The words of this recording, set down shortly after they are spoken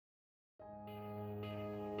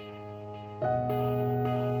Hello,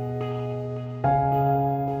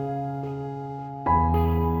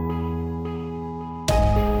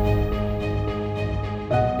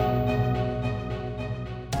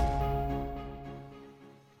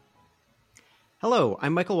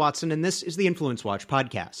 I'm Michael Watson, and this is the Influence Watch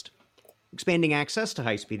podcast. Expanding access to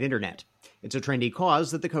high-speed internet. It's a trendy cause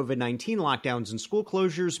that the COVID-19 lockdowns and school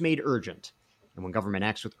closures made urgent. And when government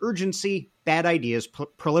acts with urgency, bad ideas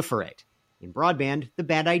proliferate. In broadband, the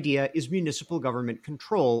bad idea is municipal government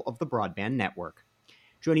control of the broadband network.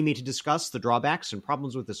 Joining me to discuss the drawbacks and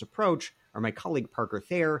problems with this approach are my colleague Parker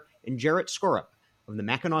Thayer and Jarrett Skorup of the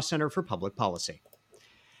Mackinac Center for Public Policy.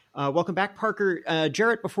 Welcome back, Parker.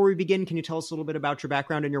 Jarrett, before we begin, can you tell us a little bit about your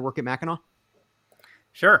background and your work at Mackinac?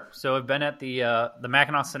 Sure. So I've been at the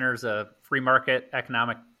Mackinac Center is a free market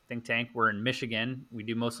economic think tank. We're in Michigan. We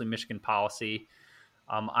do mostly Michigan policy.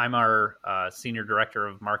 I'm our senior director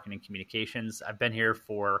of marketing and communications. I've been here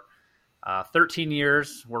for 13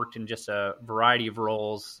 years, worked in just a variety of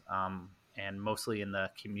roles, and mostly in the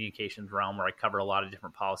communications realm where I cover a lot of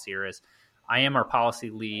different policy areas. I am our policy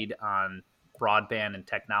lead on broadband and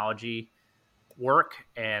technology work,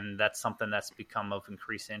 and that's something that's become of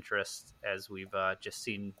increased interest as we've just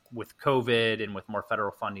seen with COVID and with more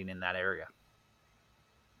federal funding in that area.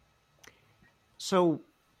 So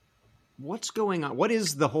what's going on? What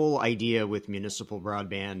is the whole idea with municipal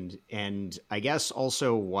broadband? And I guess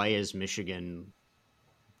also, why is Michigan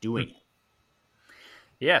doing it?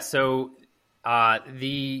 Yeah, so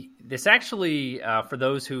this actually, for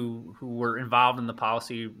those who were involved in the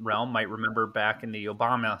policy realm, might remember back in the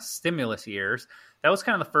Obama stimulus years, that was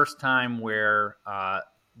kind of the first time where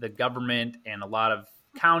the government and a lot of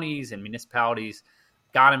counties and municipalities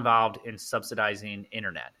got involved in subsidizing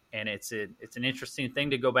internet. And it's an interesting thing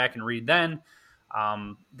to go back and read then.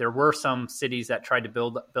 There were some cities that tried to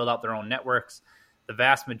build out their own networks. The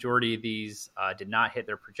vast majority of these did not hit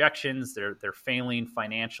their projections. They're failing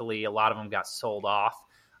financially. A lot of them got sold off.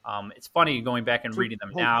 It's funny going back and reading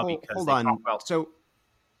them now because they talk about. So,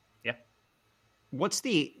 yeah, what's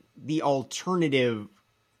the alternative?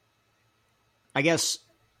 I guess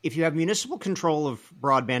if you have municipal control of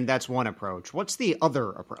broadband, that's one approach. What's the other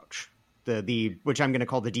approach? The which I'm going to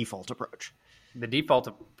call the default approach. The default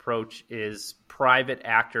approach is private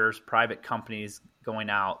actors, private companies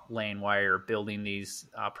going out, laying wire, building these,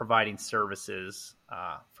 providing services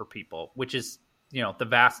for people, which is,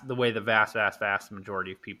 the way the vast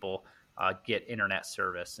majority of people get internet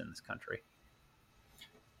service in this country.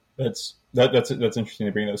 That's interesting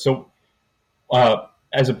to bring up. So,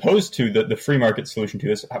 as opposed to the free market solution to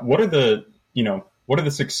this, what are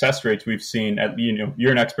the success rates we've seen at,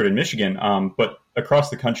 you're an expert in Michigan, but across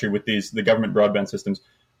the country with the government broadband systems,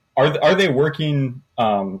 are they working,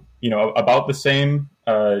 about the same,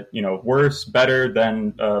 worse, better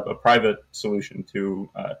than a private solution to,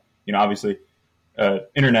 obviously,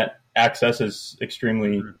 internet access is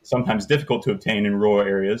extremely sometimes difficult to obtain in rural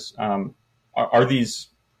areas. Are these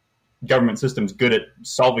government systems good at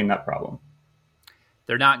solving that problem?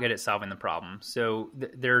 They're not good at solving the problem. So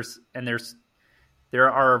there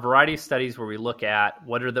are a variety of studies where we look at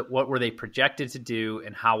what were they projected to do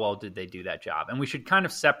and how well did they do that job. And we should kind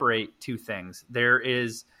of separate two things. There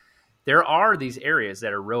are these areas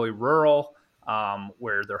that are really rural,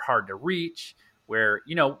 where they're hard to reach, where,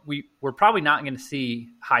 we're probably not going to see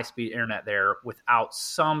high-speed internet there without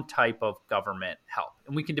some type of government help.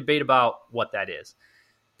 And we can debate about what that is.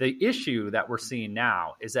 The issue that we're seeing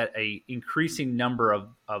now is that a increasing number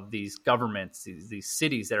of these governments, these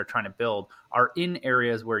cities that are trying to build, are in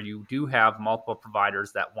areas where you do have multiple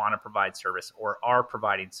providers that want to provide service or are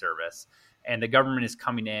providing service. And the government is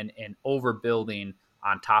coming in and overbuilding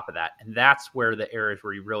on top of that. And that's where the areas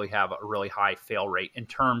where you really have a really high fail rate in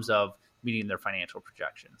terms of meeting their financial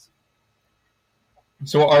projections.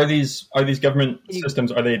 So are these government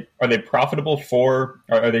systems, are they profitable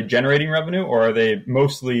are they generating revenue, or are they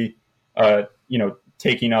mostly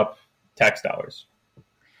taking up tax dollars?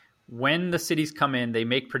 When the cities come in, they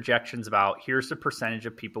make projections about here's the percentage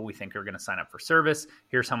of people we think are going to sign up for service.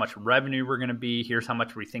 Here's how much revenue we're going to be. Here's how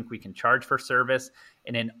much we think we can charge for service.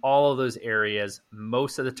 And in all of those areas,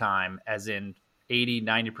 most of the time, as in 80,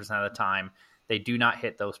 90% of the time, they do not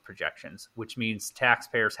hit those projections, which means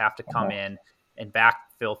taxpayers have to come in and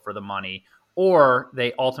backfill for the money, or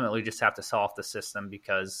they ultimately just have to sell off the system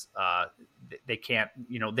because they can't,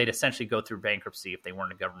 they'd essentially go through bankruptcy if they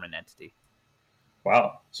weren't a government entity.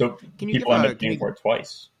 Wow. So people end up paying for it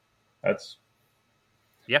twice. That's...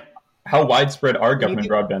 Yeah. How widespread are government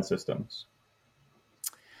broadband systems?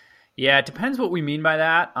 Yeah, it depends what we mean by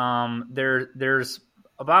that. There's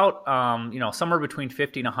about somewhere between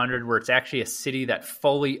 50 and 100 where it's actually a city that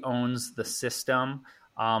fully owns the system.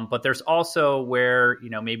 But there's also where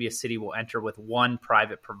maybe a city will enter with one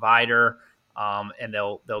private provider, and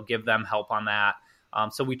they'll give them help on that.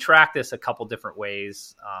 So we track this a couple different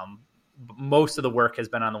ways. Most of the work has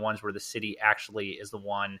been on the ones where the city actually is the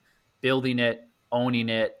one building it, owning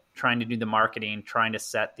it, trying to do the marketing, trying to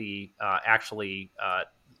set the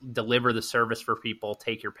deliver the service for people,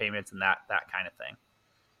 take your payments, and that kind of thing.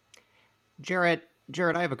 Jared,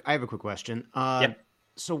 I have a quick question.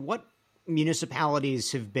 So what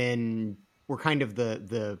municipalities were kind of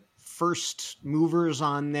the first movers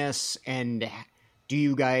on this, and do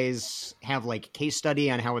you guys have like a case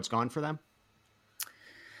study on how it's gone for them?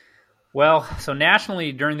 Well, so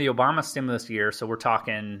nationally during the Obama stimulus year, so we're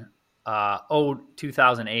talking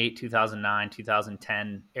 2008, 2009,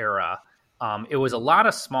 2010 era, it was a lot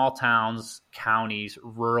of small towns, counties,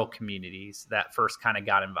 rural communities that first kind of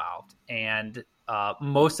got involved. And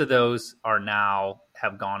most of those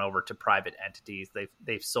have gone over to private entities.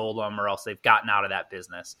 They've sold them, or else they've gotten out of that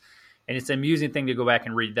business. And it's an amusing thing to go back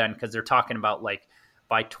and read then, because they're talking about like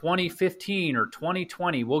by 2015 or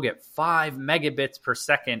 2020, we'll get 5 megabits per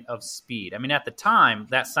second of speed. I mean, at the time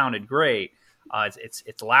that sounded great.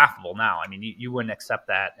 It's laughable now. I mean, you wouldn't accept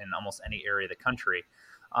that in almost any area of the country.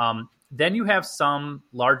 Then you have some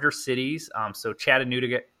larger cities. So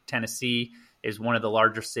Chattanooga, Tennessee is one of the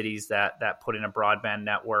larger cities that put in a broadband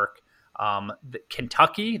network.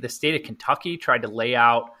 The state of Kentucky tried to lay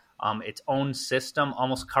out its own system,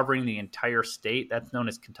 almost covering the entire state. That's known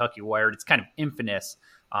as Kentucky Wired. It's kind of infamous.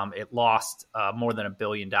 It lost more than $1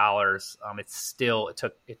 billion.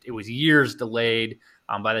 It was years delayed.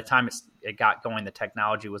 By the time it got going, the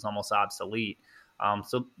technology was almost obsolete.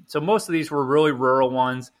 So most of these were really rural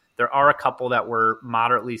ones. There are a couple that were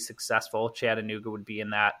moderately successful. Chattanooga would be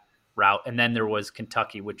in that route. And then there was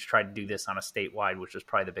Kentucky, which tried to do this on a statewide, which was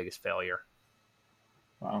probably the biggest failure.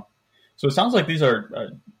 Wow. So it sounds like these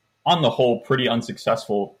are, on the whole, pretty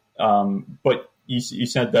unsuccessful. But you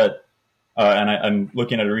said that, and I'm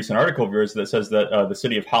looking at a recent article of yours that says that the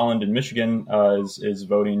city of Holland in Michigan is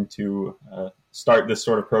voting to start this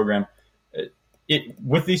sort of program.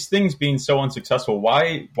 With these things being so unsuccessful,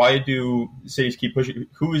 why do cities keep pushing?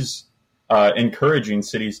 Who is encouraging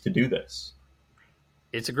cities to do this?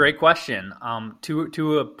 It's a great question.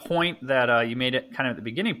 To a point that you made it kind of at the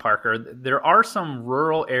beginning, Parker, there are some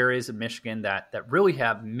rural areas of Michigan that really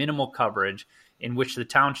have minimal coverage, in which the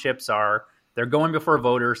townships they're going before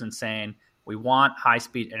voters and saying, we want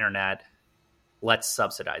high-speed internet, let's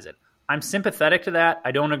subsidize it. I'm sympathetic to that.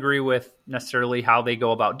 I don't agree with necessarily how they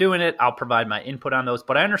go about doing it. I'll provide my input on those,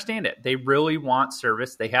 but I understand it. They really want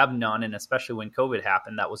service. They have none, and especially when COVID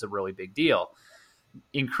happened, that was a really big deal.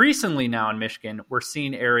 Increasingly now in Michigan, we're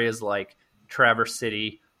seeing areas like Traverse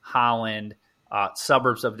City, Holland,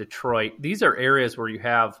 suburbs of Detroit. These are areas where you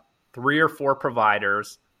have 3 or 4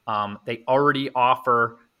 providers. They already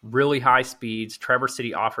offer really high speeds. Traverse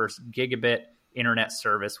City offers gigabit internet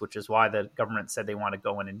service, which is why the government said they want to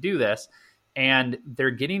go in and do this. And they're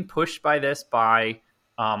getting pushed by this by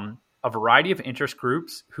a variety of interest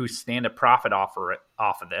groups who stand a profit off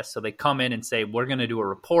of this. So they come in and say, we're going to do a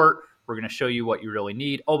report. We're going to show you what you really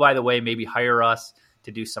need. Oh, by the way, maybe hire us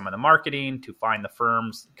to do some of the marketing, to find the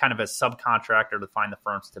firms, kind of as subcontractor to find the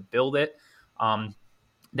firms to build it.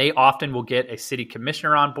 They often will get a city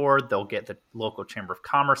commissioner on board. They'll get the local chamber of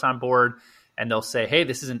commerce on board, and they'll say, hey,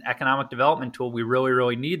 this is an economic development tool. We really,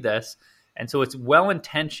 really need this. And so it's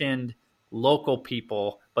well-intentioned local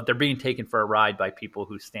people, but they're being taken for a ride by people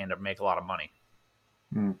who stand up and make a lot of money.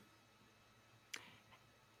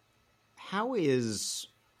 How is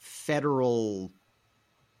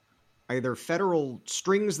either federal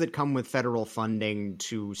strings that come with federal funding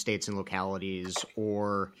to states and localities,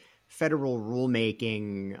 or federal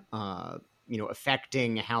rulemaking,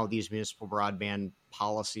 affecting how these municipal broadband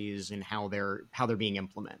policies and how they're being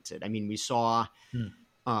implemented? I mean, we saw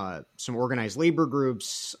some organized labor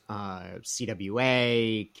groups,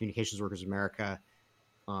 CWA, Communications Workers of America,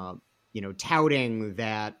 touting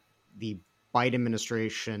that the Biden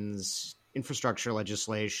administration's infrastructure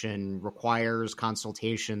legislation requires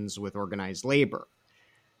consultations with organized labor.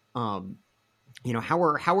 How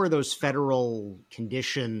are those federal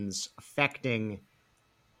conditions affecting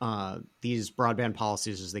these broadband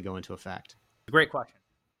policies as they go into effect? Great question.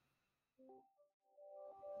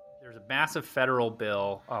 There's a massive federal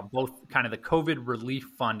bill, both kind of the COVID relief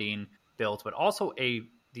funding bills, but also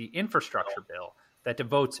the infrastructure bill that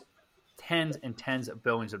devotes tens and tens of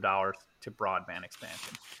billions of dollars to broadband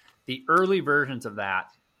expansion. The early versions of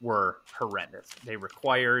that were horrendous. They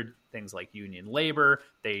required things like union labor.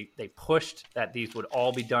 They pushed that these would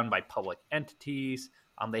all be done by public entities.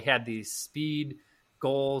 They had these speed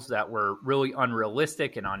goals that were really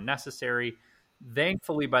unrealistic and unnecessary.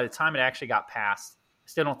 Thankfully, by the time it actually got passed, I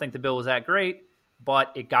still don't think the bill was that great,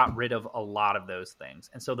 but it got rid of a lot of those things.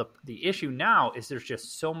 And so the issue now is there's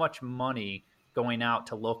just so much money going out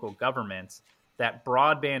to local governments that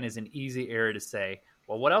broadband is an easy area to say,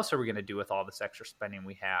 well, what else are we going to do with all this extra spending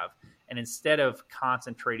we have? And instead of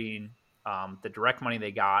concentrating the direct money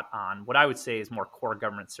they got on what I would say is more core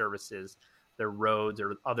government services, their roads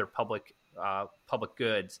or other public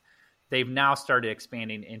goods, they've now started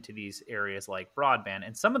expanding into these areas like broadband.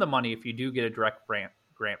 And some of the money, if you do get a direct grant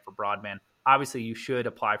for broadband, obviously you should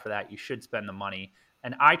apply for that. You should spend the money.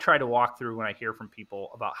 And I try to walk through when I hear from people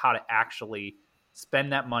about how to actually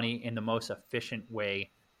spend that money in the most efficient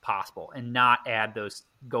way possible and not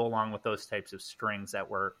go along with those types of strings that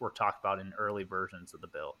were talked about in early versions of the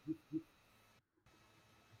bill.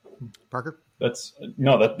 Parker? That's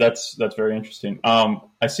very interesting.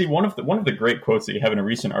 I see one of the great quotes that you have in a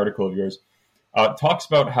recent article of yours talks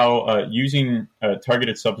about how using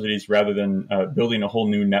targeted subsidies rather than building a whole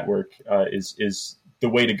new network is the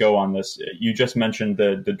way to go on this. You just mentioned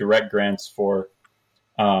the direct grants for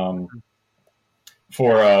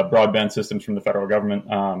broadband systems from the federal government.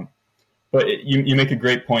 But you make a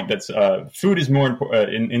great point that food is more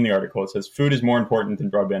important. In the article, it says food is more important than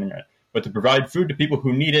broadband internet. But to provide food to people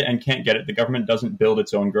who need it and can't get it, the government doesn't build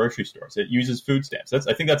its own grocery stores. It uses food stamps.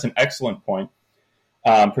 I think that's an excellent point.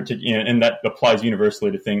 Particularly, and that applies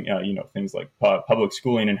universally to things like public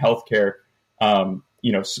schooling and healthcare.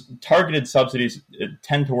 Targeted subsidies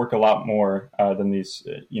tend to work a lot more than these,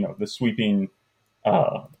 the sweeping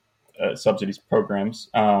subsidies programs.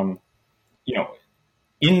 In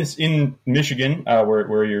Michigan,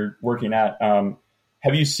 where you're working at,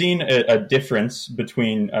 have you seen a difference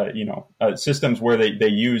between systems where they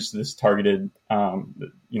use this targeted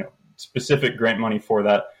specific grant money for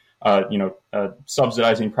that?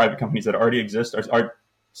 Subsidizing private companies that already exist? Are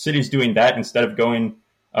cities doing that instead of going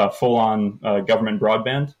full on government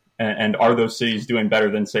broadband? And are those cities doing better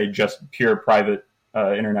than, say, just pure private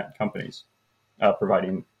internet companies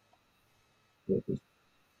providing?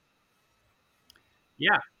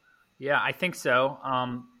 Yeah, I think so.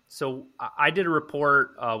 So I did a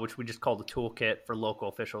report, which we just called the toolkit for local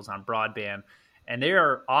officials on broadband. And they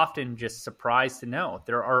are often just surprised to know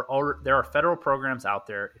there are federal programs out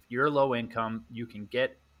there. If you're low income, you can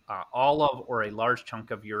get all of or a large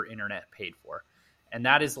chunk of your internet paid for. And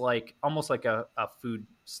that is almost like a food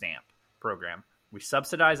stamp program. We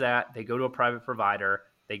subsidize that. They go to a private provider.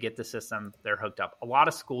 They get the system. They're hooked up. A lot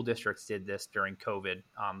of school districts did this during COVID.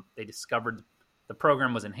 They discovered the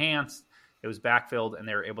program was enhanced. It was backfilled, and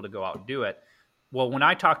they were able to go out and do it. Well, when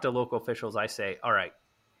I talk to local officials, I say, all right,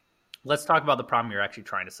 let's talk about the problem you're actually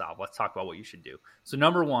trying to solve. Let's talk about what you should do. So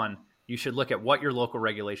number one, you should look at what your local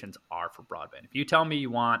regulations are for broadband. If you tell me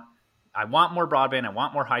I want more broadband, I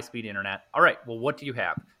want more high-speed internet. All right, well, what do you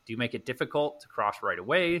have? Do you make it difficult to cross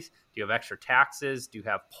right-of-ways? Do you have extra taxes? Do you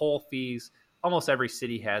have poll fees? Almost every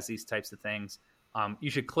city has these types of things. You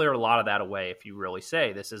should clear a lot of that away if you really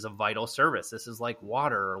say this is a vital service. This is like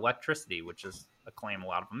water or electricity, which is a claim a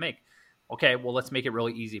lot of them make. Okay, well, let's make it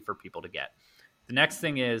really easy for people to get. The next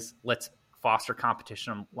thing is let's foster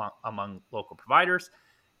competition among local providers.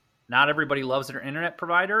 Not everybody loves their internet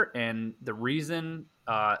provider, and the reason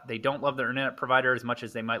they don't love their internet provider as much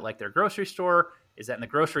as they might like their grocery store is that in the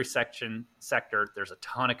grocery sector, there's a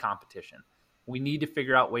ton of competition. We need to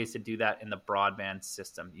figure out ways to do that in the broadband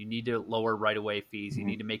system. You need to lower right-of-way fees. You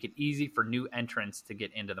need to make it easy for new entrants to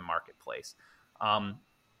get into the marketplace.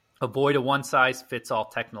 Avoid a one-size-fits-all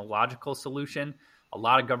technological solution. A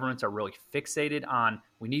lot of governments are really fixated on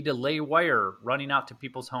we need to lay wire running out to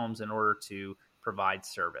people's homes in order to provide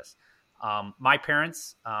service. My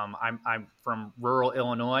parents, I'm from rural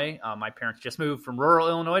Illinois. My parents just moved from rural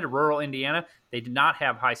Illinois to rural Indiana. They did not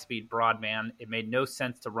have high-speed broadband. It made no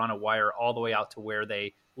sense to run a wire all the way out to where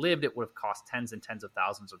they lived. It would have cost tens and tens of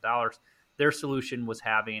thousands of dollars. Their solution was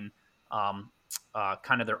having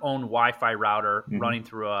kind of their own Wi-Fi router running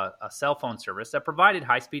through a cell phone service that provided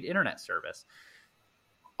high-speed internet service.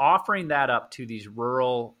 Offering that up to these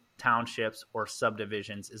rural townships or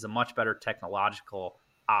subdivisions is a much better technological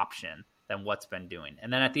option than what's been doing.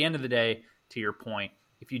 And then at the end of the day, to your point,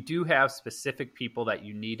 if you do have specific people that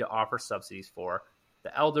you need to offer subsidies for,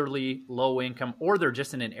 the elderly, low income, or they're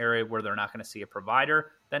just in an area where they're not going to see a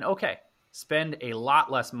provider, then okay, spend a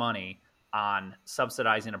lot less money on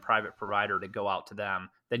subsidizing a private provider to go out to them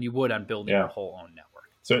than you would on building your whole own network.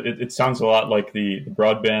 So it sounds a lot like the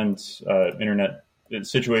broadband internet the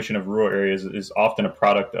situation of rural areas is often a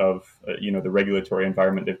product of the regulatory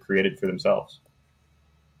environment they've created for themselves.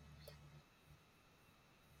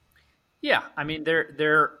 Yeah, I mean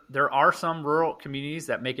there are some rural communities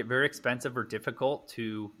that make it very expensive or difficult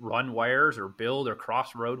to run wires or build or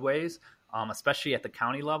cross roadways, especially at the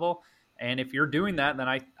county level. And if you're doing that, then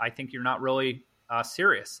I think you're not really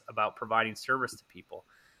serious about providing service to people.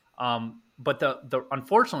 But the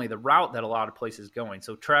unfortunately the route that a lot of places going.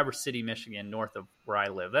 So Traverse City, Michigan, north of where I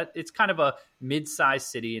live, that it's kind of a mid-sized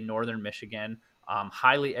city in northern Michigan,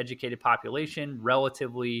 highly educated population,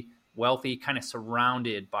 relatively wealthy, kind of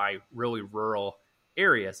surrounded by really rural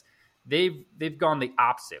areas. They've gone the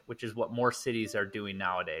opposite, which is what more cities are doing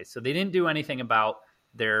nowadays. So they didn't do anything about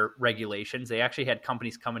their regulations. They actually had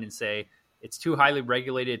companies come in and say it's too highly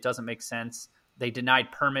regulated, it doesn't make sense. They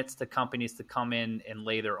denied permits to companies to come in and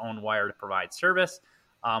lay their own wire to provide service.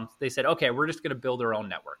 They said, okay, we're just going to build our own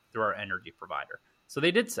network through our energy provider. So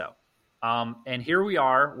they did so. And here we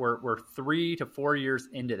are, we're 3 to 4 years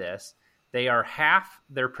into this. They are half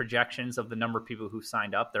their projections of the number of people who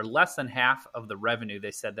signed up. They're less than half of the revenue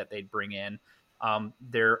they said that they'd bring in.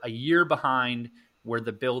 They're a year behind where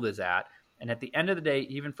the build is at. And at the end of the day,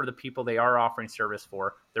 even for the people they are offering service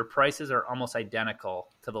for, their prices are almost identical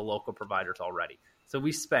to the local providers already. So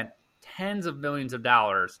we spent tens of millions of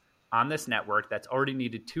dollars on this network that's already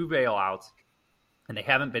needed 2 bailouts, and they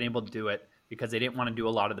haven't been able to do it because they didn't want to do a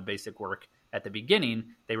lot of the basic work at the beginning.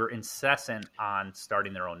 They were incessant on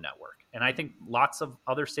starting their own network. And I think lots of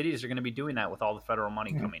other cities are going to be doing that with all the federal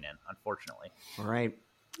money coming in, unfortunately. All right.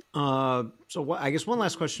 So I guess one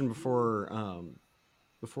last question before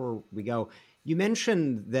we go. You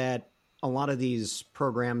mentioned that a lot of these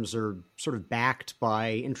programs are sort of backed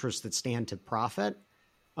by interests that stand to profit.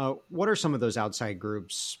 What are some of those outside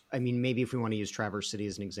groups? I mean, maybe if we want to use Traverse City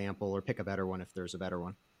as an example, or pick a better one if there's a better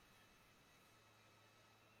one.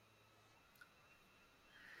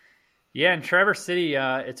 Yeah, in Traverse City,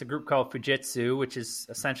 it's a group called Fujitsu, which is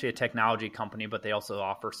essentially a technology company, but they also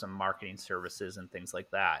offer some marketing services and things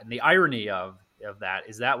like that. And the irony of that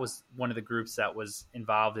is that was one of the groups that was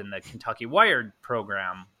involved in the Kentucky Wired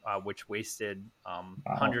program, which wasted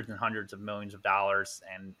hundreds and hundreds of millions of dollars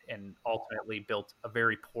and ultimately built a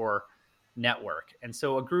very poor network. And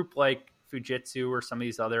so a group like Fujitsu or some of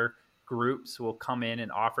these other groups will come in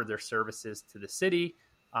and offer their services to the city.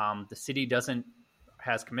 The city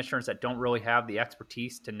has commissioners that don't really have the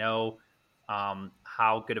expertise to know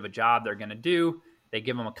how good of a job they're going to do. They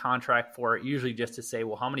give them a contract for it, usually just to say,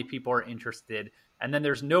 well, how many people are interested? And then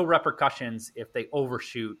there's no repercussions if they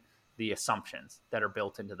overshoot the assumptions that are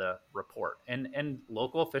built into the report. And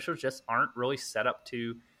local officials just aren't really set up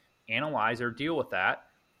to analyze or deal with that.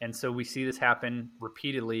 And so we see this happen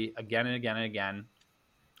repeatedly again and again and again.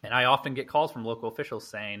 And I often get calls from local officials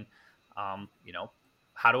saying,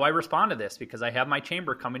 how do I respond to this? Because I have my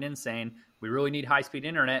chamber coming in saying, we really need high-speed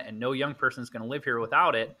internet and no young person is going to live here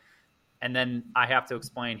without it. And then I have to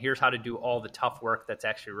explain, here's how to do all the tough work that's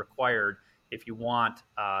actually required if you want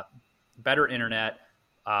better internet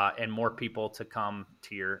and more people to come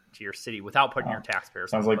to your city without putting your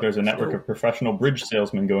taxpayers. Sounds like there's a network of professional bridge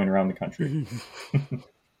salesmen going around the country.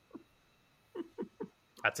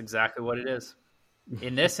 That's exactly what it is.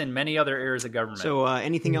 In this and many other areas of government. So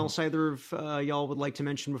anything else either of y'all would like to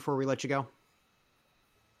mention before we let you go?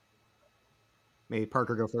 Maybe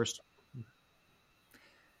Parker go first.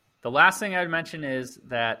 The last thing I'd mention is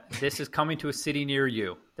that this is coming to a city near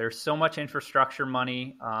you. There's so much infrastructure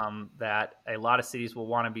money that a lot of cities will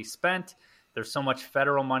want to be spent. There's so much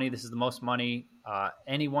federal money. This is the most money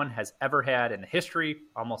anyone has ever had in the history,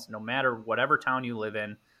 almost no matter whatever town you live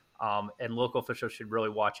in. And local officials should really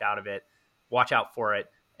watch out for it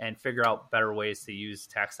and figure out better ways to use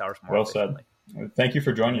tax dollars more efficiently. Well said. Thank you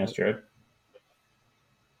for joining us, Jared.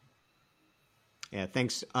 Yeah,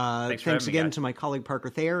 thanks. Thanks again to my colleague Parker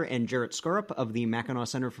Thayer and Jarrett Skorup of the Mackinac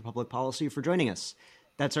Center for Public Policy for joining us.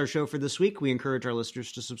 That's our show for this week. We encourage our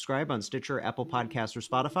listeners to subscribe on Stitcher, Apple Podcasts, or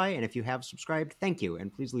Spotify. And if you have subscribed, thank you.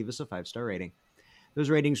 And please leave us a 5-star rating. Those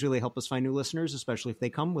ratings really help us find new listeners, especially if they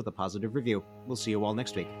come with a positive review. We'll see you all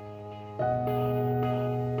next week.